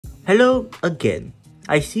Hello again.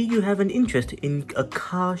 I see you have an interest in a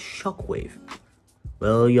Car Shockwave.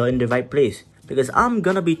 Well, you're in the right place because I'm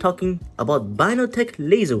gonna be talking about Binaltech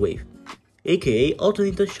Laserwave, aka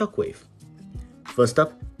alternator shockwave. First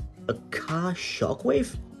up, a Car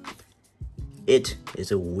Shockwave? It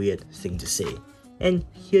is a weird thing to say, and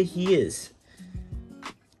here he is.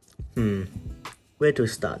 Where to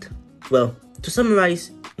start? Well, to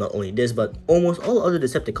summarize, not only this but almost all other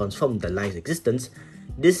Decepticons from the line's existence,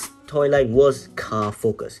 this toy line was car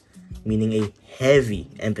focused, meaning a heavy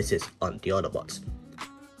emphasis on the Autobots.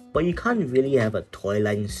 But you can't really have a toy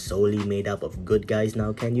line solely made up of good guys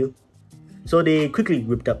now, can you? So they quickly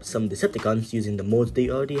whipped up some Decepticons using the modes they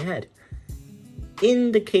already had.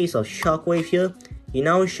 In the case of Shockwave here, he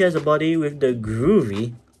now shares a body with the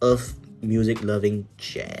groovy Earth music-loving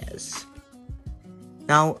Jazz.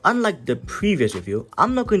 Now, unlike the previous review,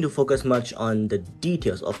 I'm not going to focus much on the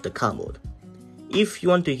details of the car mode. If you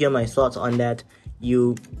want to hear my thoughts on that,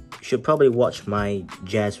 you should probably watch my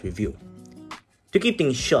Jazz review. To keep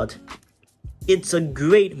things short, it's a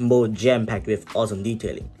great mode jam-packed with awesome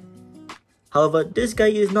detailing. However, this guy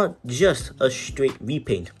is not just a straight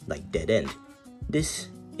repaint like Dead End. This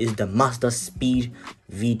is the Master Speed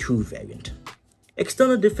V2 variant.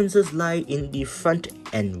 External differences lie in the front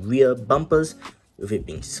and rear bumpers, with it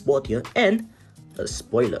being sportier, and a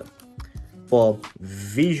spoiler. For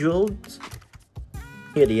visuals,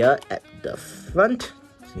 here they are at the front.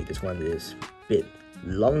 See, this one is a bit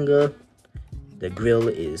longer. The grille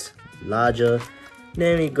is larger.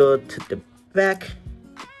 Then we go to the back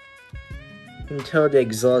until the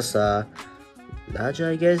exhausts are larger,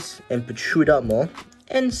 I guess, and protrude out more.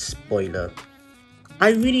 And spoiler. I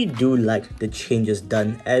really do like the changes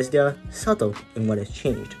done, as they are subtle in what has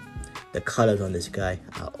changed. The colors on this guy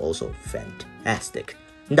are also fantastic.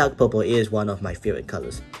 Dark purple is one of my favorite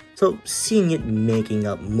colors, so seeing it making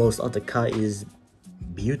up most of the car is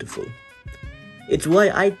beautiful. It's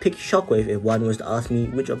why I'd pick Shockwave if one was to ask me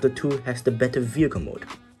which of the two has the better vehicle mode.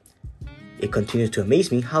 It continues to amaze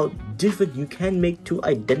me how different you can make two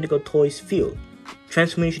identical toys feel,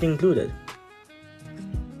 transformation included.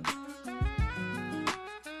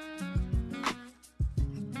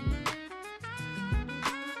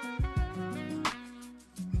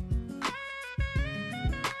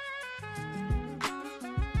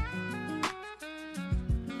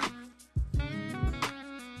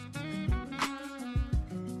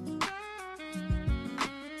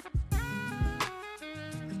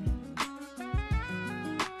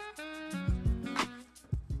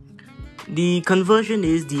 The conversion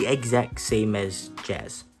is the exact same as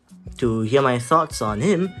Jazz. To hear my thoughts on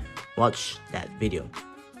him, watch that video.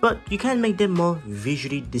 But you can make them more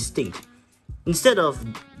visually distinct. Instead of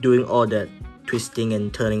doing all that twisting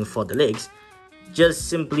and turning for the legs, just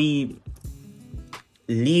simply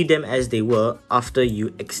leave them as they were after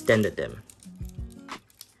you extended them.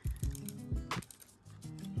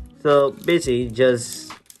 So basically,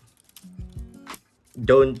 just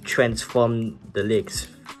don't transform the legs.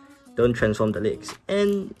 Don't transform the legs,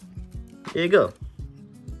 and there you go.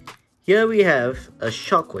 Here we have a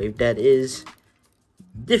Shockwave that is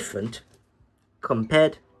different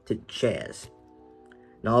compared to Jazz.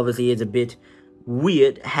 Now obviously it's a bit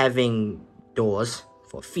weird having doors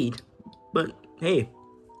for feet, but hey,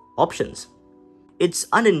 options. It's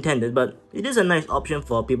unintended, but it is a nice option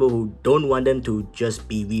for people who don't want them to just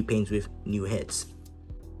be repaints with new heads.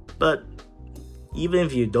 But even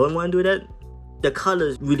if you don't want to do that, the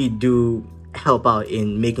colors really do help out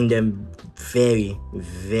in making them very,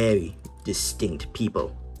 very distinct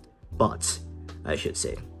people. Bots, I should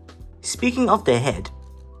say. Speaking of the head,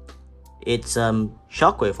 it's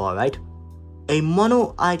Shockwave, alright. A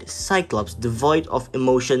mono-eyed Cyclops devoid of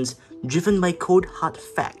emotions, driven by cold hard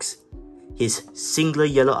facts. His singular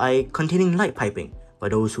yellow eye containing light piping, for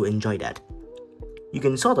those who enjoy that. You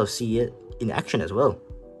can sort of see it in action as well.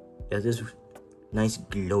 There's this nice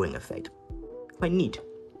glowing effect. Quite neat.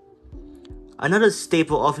 Another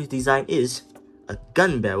staple of his design is a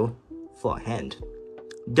gun barrel for a hand,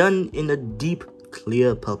 done in a deep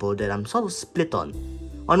clear purple that I'm sort of split on.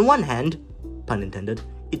 On one hand, pun intended,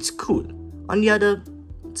 it's cool. On the other,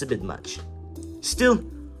 it's a bit much. Still,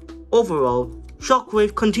 overall,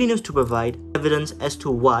 Shockwave continues to provide evidence as to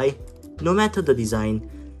why, no matter the design,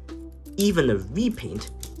 even a repaint,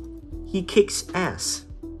 he kicks ass.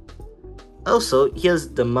 Also, here's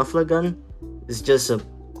the muffler gun. It's just a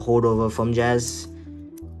holdover from Jazz.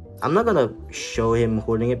 I'm not gonna show him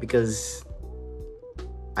holding it because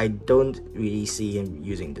I don't really see him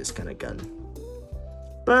using this kind of gun.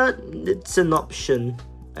 But it's an option,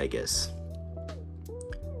 I guess.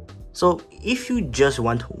 So if you just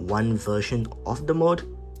want one version of the mode,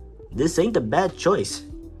 this ain't a bad choice.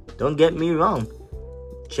 Don't get me wrong,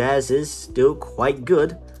 Jazz is still quite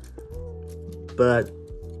good, but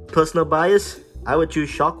personal bias, I would choose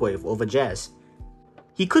Shockwave over Jazz.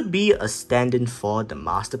 He could be a stand-in for the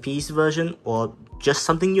Masterpiece version or just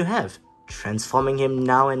something you have, transforming him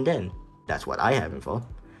now and then. That's what I have him for.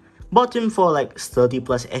 Bought him for like 30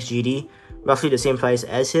 plus SGD, roughly the same price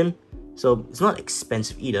as him, so it's not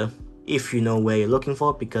expensive either if you know where you're looking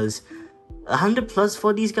for, because 100 plus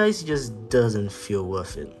for these guys just doesn't feel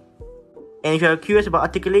worth it. And if you're curious about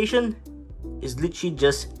articulation, it's literally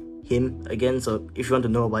just him again, so if you want to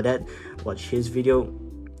know about that, watch his video.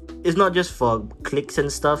 It's not just for clicks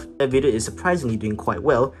and stuff. That video is surprisingly doing quite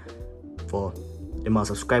well for the amount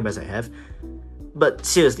of subscribers I have. But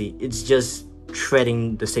seriously, it's just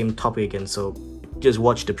treading the same topic again, so just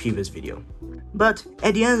watch the previous video. But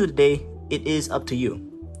at the end of the day, it is up to you.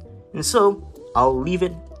 And so, I'll leave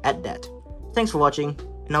it at that. Thanks for watching,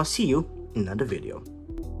 and I'll see you in another video.